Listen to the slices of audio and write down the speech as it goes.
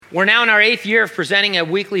We're now in our 8th year of presenting a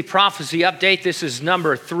weekly prophecy update. This is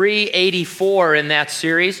number 384 in that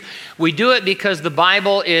series. We do it because the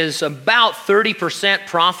Bible is about 30%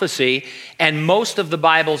 prophecy, and most of the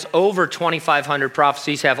Bible's over 2,500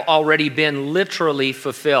 prophecies have already been literally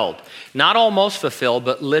fulfilled. Not almost fulfilled,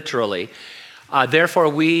 but literally. Therefore,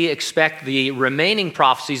 we expect the remaining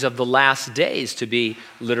prophecies of the last days to be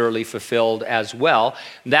literally fulfilled as well.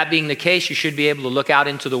 That being the case, you should be able to look out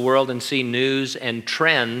into the world and see news and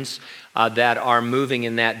trends that are moving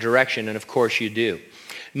in that direction, and of course you do.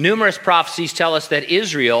 Numerous prophecies tell us that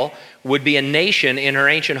Israel would be a nation in her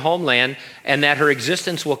ancient homeland and that her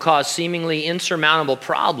existence will cause seemingly insurmountable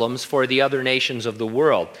problems for the other nations of the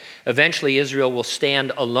world. Eventually, Israel will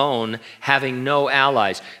stand alone, having no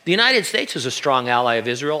allies. The United States is a strong ally of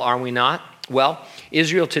Israel, are we not? Well,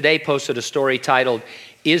 Israel Today posted a story titled,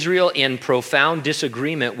 "Israel in Profound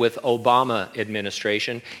Disagreement with Obama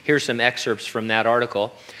Administration." Here's some excerpts from that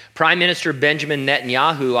article. Prime Minister Benjamin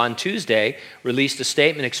Netanyahu on Tuesday released a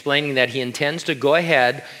statement explaining that he intends to go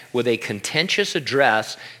ahead with a contentious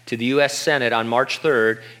address to the U.S. Senate on March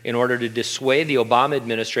 3rd in order to dissuade the Obama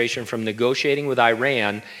administration from negotiating with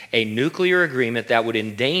Iran a nuclear agreement that would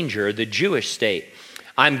endanger the Jewish state.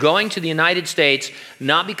 "I'm going to the United States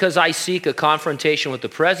not because I seek a confrontation with the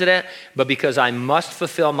president, but because I must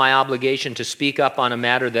fulfill my obligation to speak up on a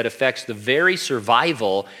matter that affects the very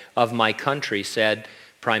survival of my country," said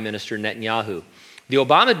Prime Minister Netanyahu. The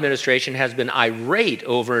Obama administration has been irate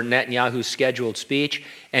over Netanyahu's scheduled speech,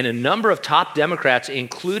 and a number of top Democrats,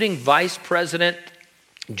 including Vice President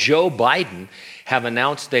Joe Biden, have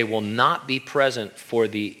announced they will not be present for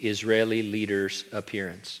the Israeli leader's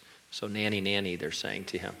appearance. So nanny, they're saying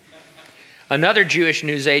to him. Another Jewish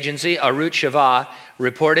news agency, Arutz Sheva,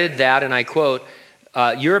 reported that, and I quote,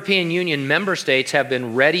 European Union member states have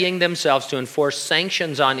been readying themselves to enforce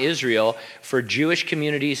sanctions on Israel for Jewish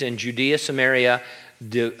communities in Judea, Samaria,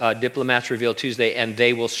 diplomats revealed Tuesday, and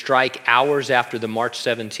they will strike hours after the March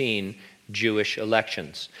 17 Jewish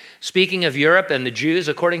elections. Speaking of Europe and the Jews,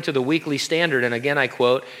 according to the Weekly Standard, and again I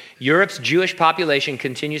quote, Europe's Jewish population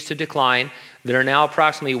continues to decline. There are now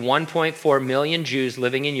approximately 1.4 million Jews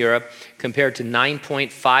living in Europe compared to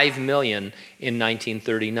 9.5 million in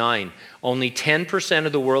 1939. Only 10%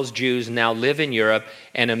 of the world's Jews now live in Europe,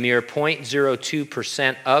 and a mere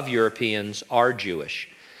 0.02% of Europeans are Jewish.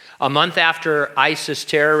 A month after ISIS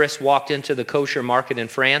terrorists walked into the kosher market in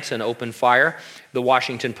France and opened fire, the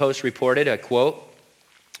Washington Post reported, I quote,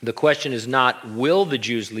 "The question is not will the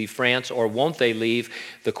Jews leave France or won't they leave?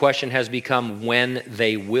 The question has become when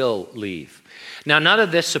they will leave." Now, none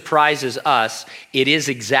of this surprises us. It is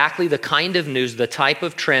exactly the kind of news, the type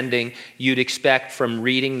of trending you'd expect from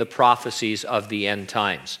reading the prophecies of the end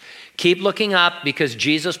times. Keep looking up because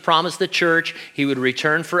Jesus promised the church he would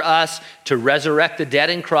return for us to resurrect the dead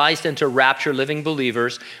in Christ and to rapture living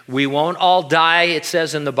believers. We won't all die, it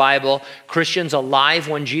says in the Bible. Christians alive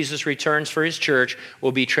when Jesus returns for his church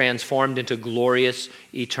will be transformed into glorious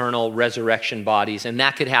eternal resurrection bodies, and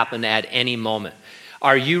that could happen at any moment.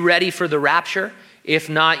 Are you ready for the rapture? If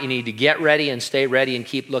not, you need to get ready and stay ready and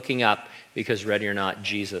keep looking up because ready or not,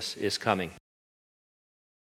 Jesus is coming.